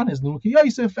the Ran? Is Nemuke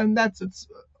Yosef? And that's its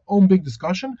own big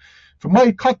discussion. For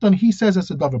Moed Katan, he says it's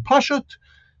a Davar Pashut.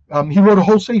 He wrote a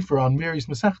whole sefer on various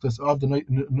Masechtas of the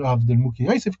Nemuke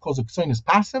Yosef, calls it Ksainis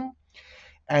Pasim,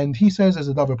 and he says as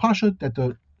a Davar Pashut that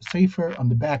the sefer on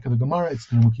the back of the Gemara it's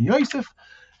the Nemuke Yosef,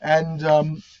 and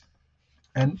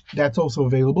that's also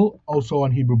available, also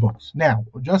on Hebrew books. Now,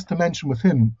 just to mention with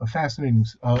him a fascinating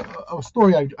a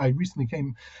story I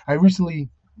recently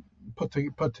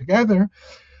put together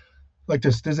like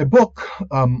this. There's a book,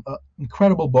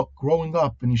 incredible book. Growing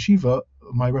up in yeshiva,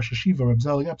 my Rosh Yeshiva, Reb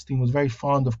Zelig Epstein, was very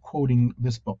fond of quoting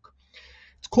this book.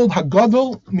 It's called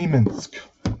Hagadol Miminsk.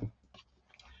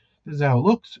 This is how it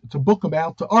looks. It's a book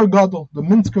about the Ar Gadol, the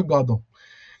Minsker Gadol.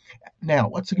 Now,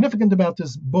 what's significant about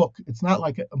this book, it's not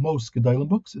like most Gedolim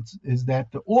books, is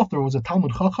that the author was a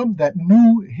Talmud Chacham that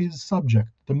knew his subject,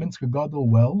 the Minsker Gadol,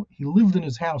 well. He lived in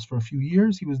his house for a few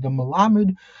years. He was the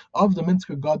Malamed of the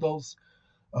Minsker Gadol's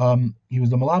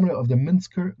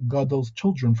Minsker Gadol's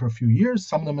children for a few years.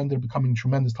 Some of them ended up becoming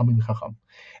tremendous Talmud Chacham.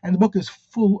 And the book is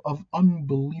full of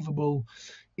unbelievable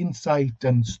insight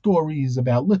and stories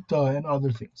about Litta and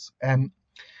other things. And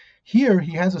here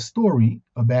he has a story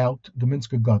about the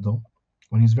Minsker Gadol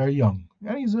when he's very young.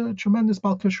 And he's a tremendous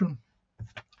Baal Kishron.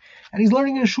 And he's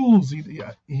learning in shuls.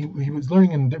 He was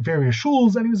learning in various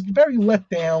shuls, and he was very let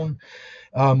down.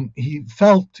 He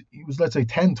was, let's say,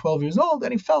 10, 12 years old,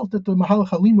 and he felt that the Mahalach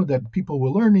Halima that people were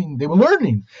learning,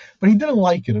 but he didn't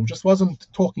like it. It just wasn't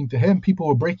talking to him. People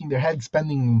were breaking their heads,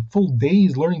 spending full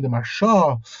days learning the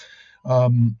Marsha,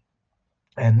 and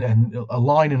a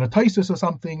line in a Taisus or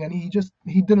something, and he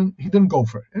didn't go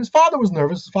for it. And his father was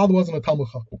nervous. His father wasn't a Talmud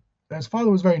Chacham. And his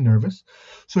father was very nervous.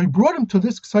 So he brought him to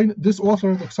this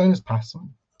author of the Ksainis Pasim,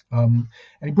 and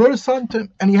he brought his son to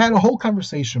him, and he had a whole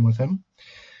conversation with him.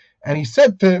 And he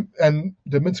said to him, and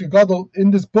the Minsker Gadol, in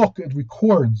this book, it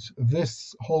records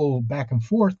this whole back and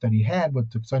forth that he had with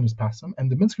the Ksainis Pasim.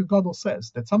 And the Minsker Gadol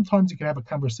says that sometimes you can have a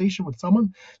conversation with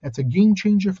someone that's a game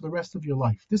changer for the rest of your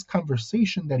life. This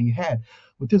conversation that he had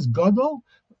with this Gadol,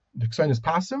 the Ksainis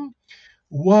Pasim,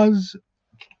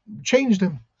 changed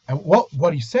him. And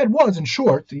what he said was, in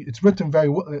short, it's written very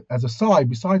well, as a side,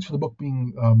 besides for the book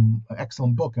being an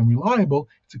excellent book and reliable,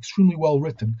 it's extremely well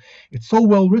written. It's so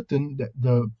well written that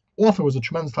the author was a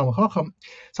tremendous Talmud Chacham.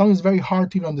 Sometimes it's very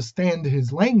hard to even understand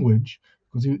his language,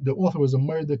 because the author was a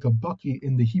Merdek, a Baki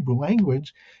in the Hebrew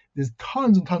language. There's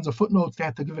tons and tons of footnotes. They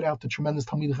had to give it out to tremendous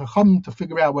Talmid Chacham to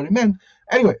figure out what it meant.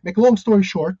 Anyway, make a long story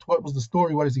short, what was the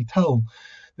story? What does he tell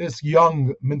this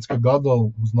young Minsker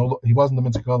Gadol, he wasn't the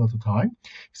Minsker Gadol at the time?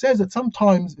 He says that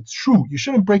sometimes it's true, you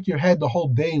shouldn't break your head the whole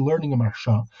day learning a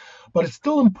Marsha, but it's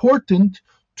still important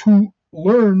to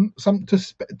learn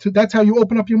that's how you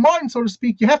open up your mind, so to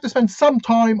speak. You have to spend some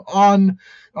time on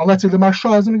let's say the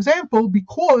Marsha as an example,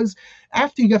 because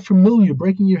after you get familiar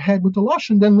breaking your head with the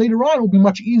Lashon, then later on it will be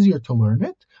much easier to learn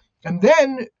it. And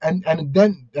then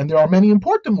there are many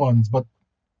important ones, but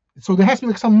so there has to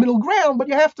be like some middle ground, but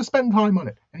you have to spend time on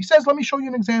it. And he says, let me show you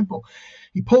an example.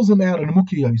 He pulls him out in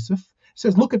Nemuke Yosef. He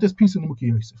says, look at this piece of Nemuke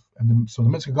Yosef. And so the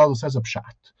Minsker Gadol says a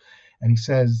pshat. And he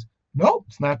says, no,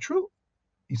 it's not true.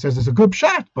 He says it's a good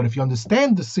pshat, but if you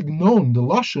understand the signon, the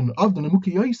lashon of the Nemuke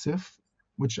Yosef,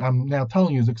 which I'm now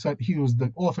telling you, he was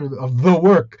the author of the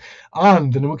work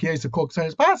on the Nemuke Yosef called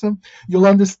Ksainis Pasim, you'll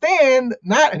understand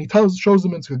not, and he shows the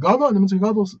Minsker Gadol, and the Minsker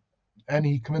Gadol, and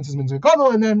he convinces Minsker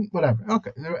Gadol, and then whatever.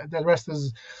 Okay, the rest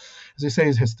is as they say,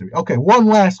 is history. Okay, one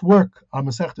last work on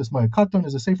Masechtas Moed Katan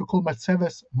is a sefer called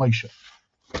Matzeves Moshe.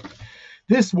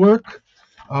 This work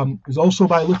is also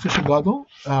by Litvish Gadol.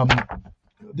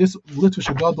 This Litvish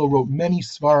Gadol wrote many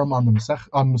svarim on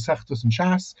Masechtas and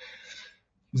Shas.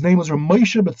 His name was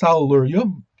Ramoshe Betzalel Luria.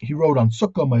 He wrote on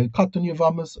Sukkah, Moed Katan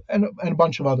Yavamas, and a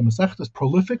bunch of other Masechtas,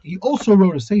 prolific. He also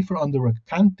wrote a sefer on the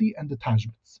Rektanti and the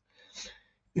Tashbitz.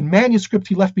 In manuscript,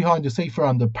 he left behind a sefer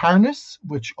on the Parnas,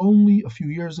 which only a few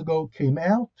years ago came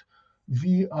out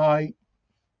via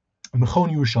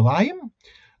Mechon Yerushalayim.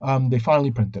 They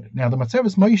finally printed it. Now, the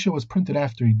Matzeves Moshe was printed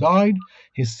after he died.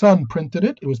 His son printed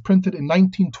it. It was printed in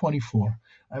 1924.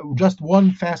 Just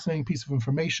one fascinating piece of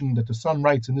information that the son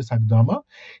writes in this Hagdama.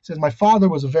 He says, my father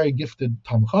was a very gifted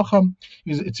Talmid Chacham.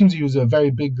 It seems he was a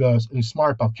very big,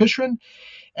 smart Bal Kishrin.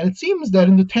 And it seems that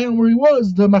in the town where he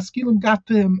was, the Maskilim got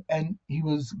to him, and he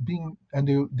was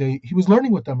he was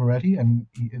learning with them already, and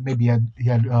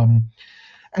and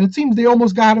it seems they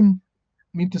almost got him.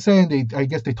 I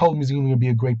guess they told him he's going to be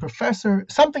a great professor.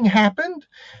 Something happened,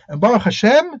 and Baruch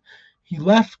Hashem, he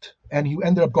left, and he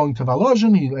ended up going to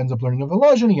Volozhin. He ends up learning of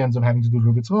Volozhin. He ends up having to do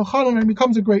Rubitz Chanan, and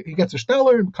he gets a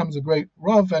Steller, and becomes a great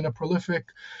Rav and a prolific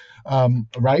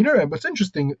writer. And what's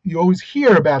interesting, you always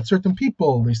hear about certain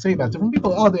people. They say about different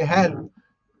people, they had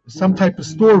some type of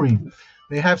story.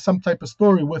 They have some type of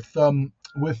story with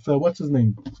what's his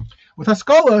name? With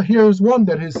Haskalah. Here's one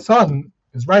that his son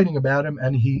is writing about him,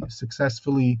 and he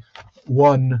successfully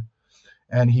won,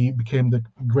 and he became the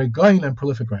great Gaon and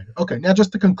prolific writer. Okay, now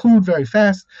just to conclude very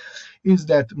fast, is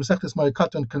that Masechtas Moed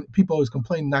Katan, people always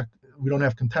complain we don't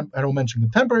have I don't mention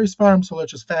contemporary Sfarim, so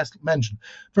let's just fast mention.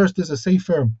 First, there's a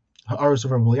sefer Ha'aros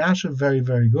of Reb Elyashiv, very,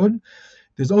 very good.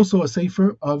 There's also a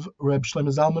sefer of Reb Shlomo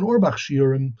Zalman Auerbach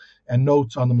Shiurim and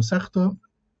notes on the Masechta,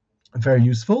 very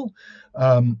useful.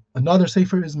 Another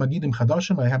sefer is Magidim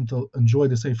Chadashim. I happen to enjoy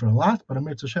the sefer a lot, but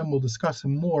Amir Tzashem will discuss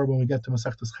him more when we get to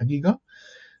Masechtas Chagiga,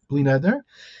 Bli Neder.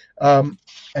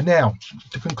 And now,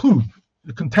 to conclude,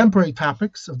 the contemporary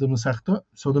topics of the Masechta.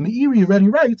 So the Meiri already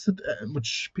writes, that,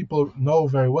 which people know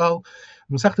very well,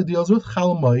 the Masechta deals with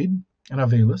Chal Moed and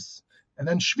Avelis, and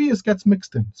then Shvius gets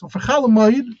mixed in. So for Chal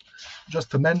Moed,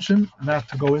 just to mention, not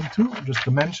to go into, just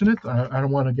to mention it, I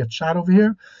don't want to get shot over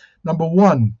here. Number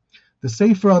one, the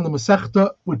Sefer on the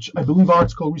Masechta, which I believe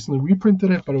ArtScroll recently reprinted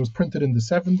it, but it was printed in the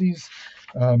 70s,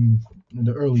 in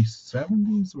the early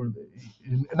 70s, or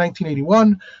in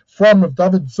 1981, from Rav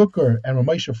David Zucker and Rav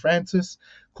Moshe Francis,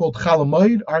 called Chal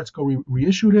Moed. ArtScroll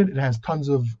reissued it. It has tons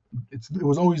of, it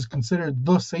was always considered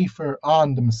the Sefer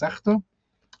on the Masechta.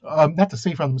 Not the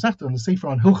Sefer on the Masechta, and the Sefer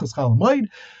on Hilchas Chal Moed.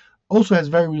 Also has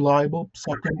very reliable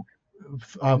psakim,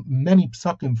 many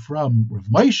psakim from Rav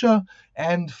Moshe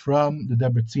and from the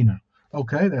Deber Tziner.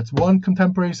 Okay, that's one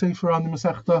contemporary sefer on the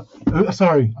Masechta.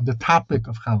 On the topic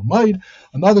of Chal Moed.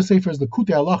 Another sefer is the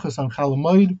Kutei Halachos on Chal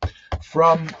Moed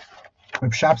from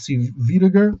Reb Shapsi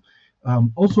Vidiger.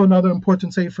 Also another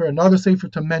important sefer. Another sefer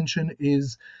to mention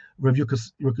is Rav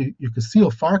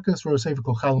Yukasiel Farkas wrote a sefer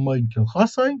called Chal Moed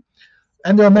Kilchasai.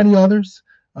 And there are many others,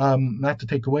 not to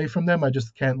take away from them, I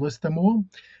just can't list them all.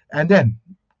 And then,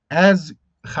 as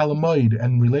Chal Moed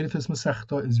and related to this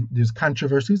Masechta, there's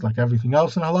controversies like everything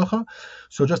else in Halacha.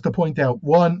 So just to point out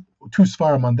two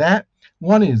Sfarim on that.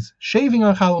 One is shaving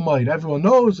on Chal Moed. Everyone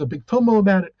knows, a big tumult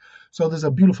about it. So there's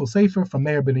a beautiful sefer from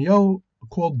Meir Ben Yo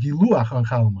called Giluach on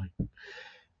Chal Moed.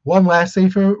 One last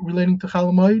sefer relating to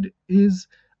Chal Moed is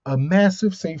a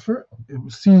massive sefer.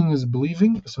 Seeing is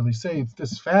believing, so they say it's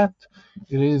this fat.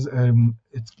 It is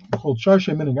it's called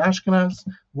Sharshay Minig Ashkenaz.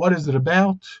 What is it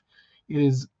about? It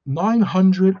is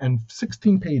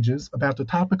 916 pages about the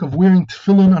topic of wearing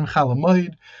tefillin on Chal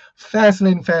Moed.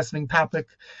 Fascinating topic.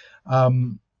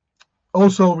 It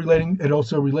also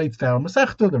relates to our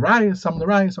Masechta, the Rayas, some of the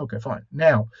Rayas. Okay, fine.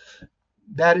 Now,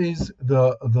 that is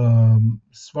the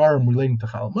Svarim relating to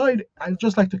Chal Moed. I'd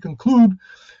just like to conclude,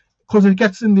 because it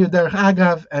gets in the Derech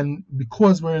Agav, and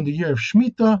because we're in the year of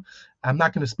Shemitah, I'm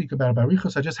not going to speak about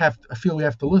Barichos. I feel we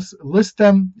have to list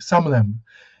them, some of them.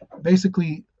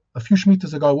 Basically, a few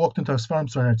Shemitahs ago, I walked into a Svarim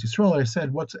store in Eretz Yisrael, and I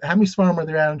said, how many Svarim are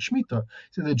there out in Shemitah?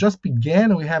 He said, they just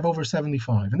began, and we have over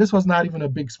 75. And this was not even a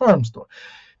big Svarim store.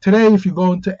 Today, if you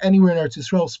go into anywhere in Eretz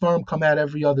Yisrael, Svarim come out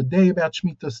every other day about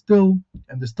Shemitah still,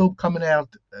 and they're still coming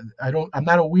out. I'm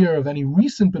not aware of any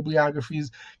recent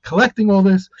bibliographies collecting all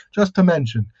this, just to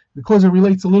mention. Because it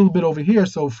relates a little bit over here,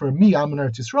 so for me, I'm in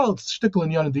Eretz Yisrael, it's Shtickle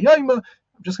and Yana D'Yayma.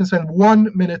 I'm just going to spend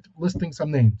 1 minute listing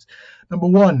some names. Number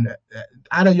one,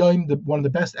 Ada Yoim, one of the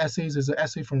best essays, is an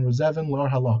essay from Rozevin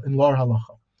in Lar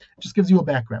Halacha. It just gives you a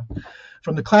background.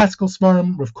 From the classical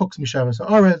Svarim, Rav Kook's Mishavas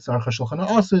Haaretz, Aruch HaShulchan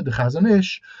HaAsid, the Chazon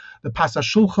Ish, the Pasas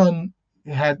Shulchan,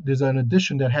 there's an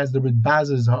edition that has the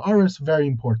Ridbaz's Ha'aris, very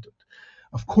important.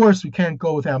 Of course, we can't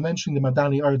go without mentioning the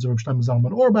Madani Ards of Reb Shlomo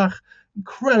Zalman Auerbach.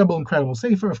 Incredible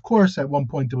sefer. Of course, at one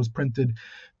point it was printed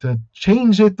to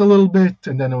change it a little bit,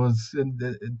 and then it was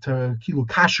to kilo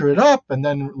kasher it up, and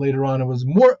then later on it was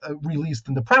more released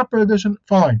in the proper edition.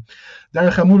 Fine.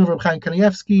 Derech Hamun of Reb Chaim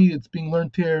Kanievsky, it's being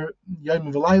learned here,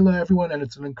 Yom V'Layla, everyone, and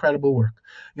it's an incredible work.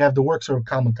 You have the works of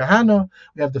Kalman Kahana,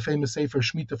 we have the famous sefer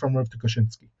Shemitah from Rav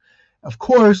Tukashinsky. Of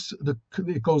course,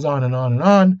 it goes on and on and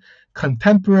on.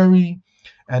 Contemporary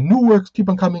and new works keep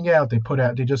on coming out. They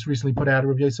just recently put out a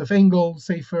Rav Yosef Engel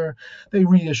sefer. They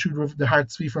reissued the Hart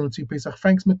Tzvi from Tzvi Pesach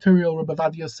Frank's material. Rav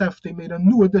Avad Yosef. They made a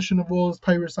new edition of all his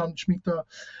Peirushim on Shemitah.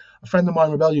 A friend of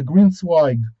mine, Rebellia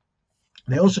Greenswag.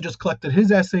 They also just collected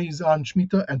his essays on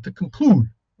Shemitah. And to conclude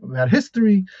about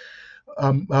history,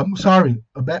 about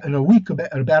a week,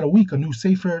 a new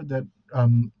sefer that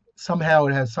somehow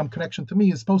it has some connection to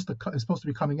me is supposed to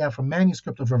be coming out from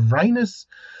manuscript of Rav Reinus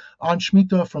on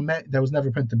Shemitah that was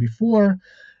never printed before.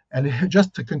 And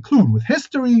just to conclude with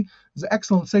history, there's an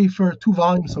excellent sefer, 2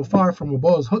 volumes so far from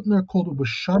Boaz Hutner called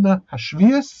B'Shana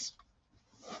Hashvius.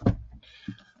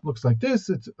 Looks like this.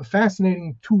 It's a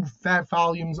fascinating 2 fat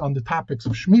volumes on the topics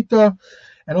of Shemitah.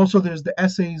 And also there's the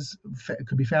essays,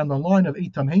 could be found online, of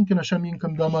Eitam Henkin Hashem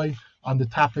Yinkam Damai on the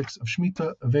topics of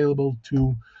Shemitah, available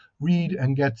to read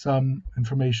and get some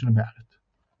information about it.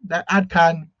 That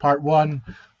Adkan part 1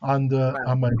 on the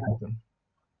Moed Katan.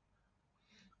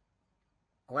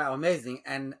 Wow, amazing!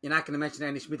 And you're not going to mention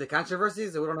any Shemitah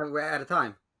controversies, or we're out of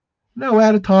time. No, we're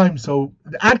out of time. So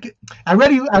I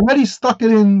already stuck it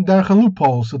in the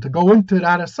loophole. So to go into it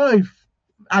out of safe,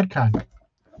 Adkan.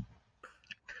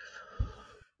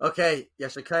 Okay,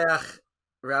 Yeshakayach,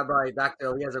 Rabbi Dr.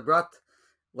 Eliezer Brut.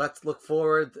 Let's look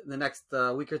forward the next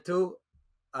week or two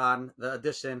on the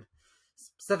edition,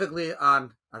 specifically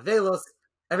on Avelos.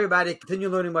 Everybody, continue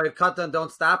learning Moed Katan.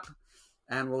 Don't stop,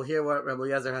 and we'll hear what Rabbi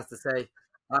Eliezer has to say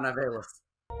on Avelos.